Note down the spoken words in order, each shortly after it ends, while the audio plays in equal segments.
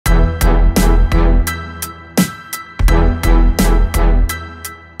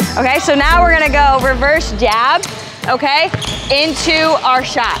Okay, so now we're gonna go reverse jab, okay, into our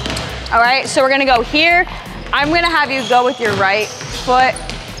shot. All right, so we're gonna go here. I'm gonna have you go with your right foot.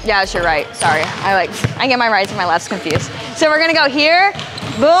 Yeah, it's your right, sorry. I get my rights and my lefts confused. So we're gonna go here,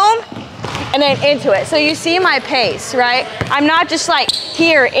 boom, and then into it. So you see my pace, right? I'm not just like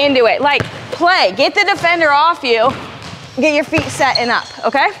here, into it. Like play, get the defender off you, get your feet set and up,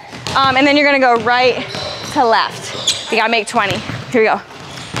 okay? And then you're gonna go right to left. You gotta make 20. Here we go.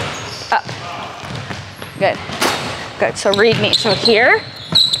 Up. Good. Good. So read me. So here,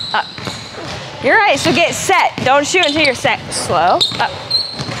 up. You're right. So get set. Don't shoot until you're set. Slow. Up.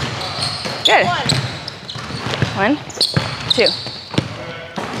 Good. 1, 2.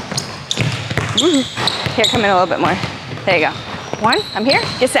 Here, come in a little bit more. There you go. 1. I'm here.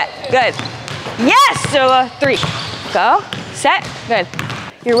 Get set. Good. Yes. So 3. Go. Set. Good.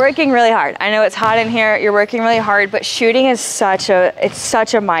 You're working really hard. I know it's hot in here, you're working really hard, but shooting is such a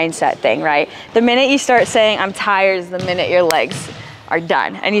mindset thing, right? The minute you start saying, I'm tired, is the minute your legs are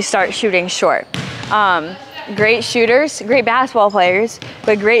done and you start shooting short. Great shooters, great basketball players,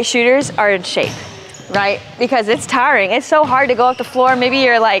 but great shooters are in shape, right? Because it's tiring. It's so hard to go up the floor. Maybe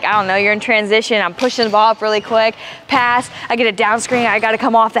you're like, I don't know, you're in transition, I'm pushing the ball up really quick, pass, I get a down screen, I gotta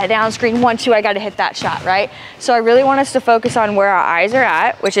come off that down screen, 1, 2, I gotta hit that shot, right? So I really want us to focus on where our eyes are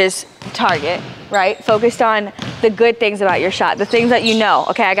at, which is target, right? Focused on the good things about your shot, the things that you know.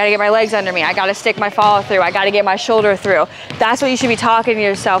 Okay, I gotta get my legs under me, I gotta stick my follow through, I gotta get my shoulder through. That's what you should be talking to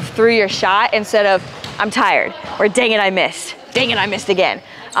yourself through your shot instead of, I'm tired, or dang it, I missed. Dang it, I missed again.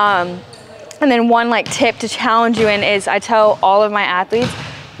 And then one like tip to challenge you in is I tell all of my athletes,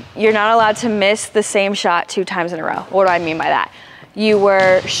 you're not allowed to miss the same shot 2 times in a row. What do I mean by that? You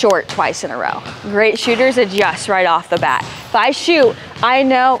were short twice in a row. Great shooters adjust right off the bat. If I shoot, I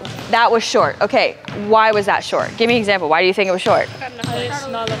know that was short. Okay, why was that short? Give me an example. Why do you think it was short?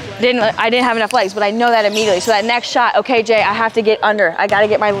 I didn't have enough legs, but I know that immediately. So that next shot, okay, Jay, I have to get under. I gotta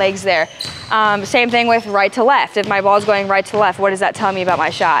get my legs there. Same thing with right to left. If my ball's going right to left, what does that tell me about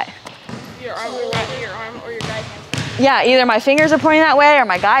my shot? Your arm or your guide hand. Yeah, either my fingers are pointing that way or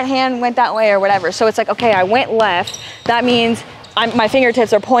my guide hand went that way or whatever. So it's like, okay, I went left. That means my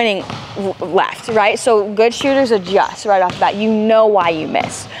fingertips are pointing left, right? So good shooters adjust right off the bat. You know why you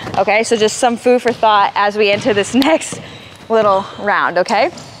missed, okay? So just some food for thought as we enter this next little round,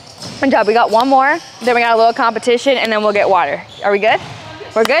 okay? Good job. We got one more, then we got a little competition, and then we'll get water. Are we good?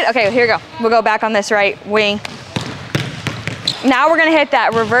 We're good? Okay, here we go. We'll go back on this right wing. Now we're gonna hit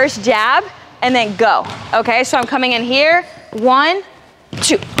that reverse jab and then go, okay? So I'm coming in here, 1,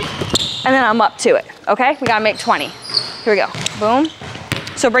 2, and then I'm up to it, okay? We gotta make 20. Here we go, boom.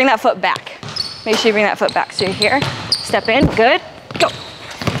 So bring that foot back. Make sure you bring that foot back. So you're here, step in, good, go.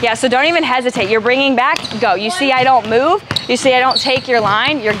 Yeah, so don't even hesitate. You're bringing back, go. You see I don't move, you see I don't take your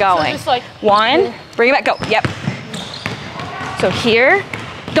line, you're going. So just like 1, bring it back, go, yep. So here,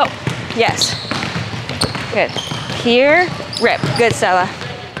 go, yes. Good, here, rip, good Stella.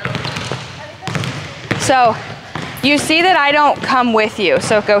 So you see that I don't come with you,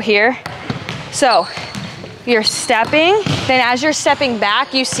 so go here. So you're stepping, then as you're stepping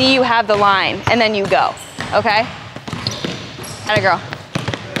back, you see you have the line, and then you go, okay? Atta girl.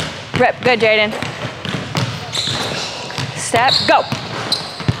 Rip, good Jaden. Step, go.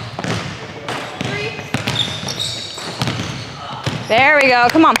 There we go,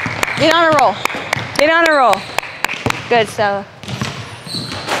 come on. Get on a roll, get on a roll. Good, Stella.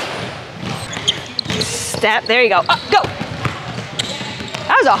 Step, there you go, up, go.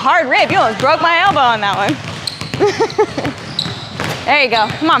 That was a hard rip, you almost broke my elbow on that one. There you go,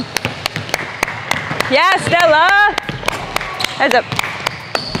 come on. Yeah, Stella. Heads up.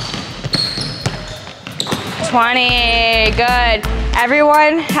 20, good.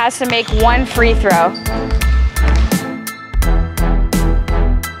 Everyone has to make 1 free throw.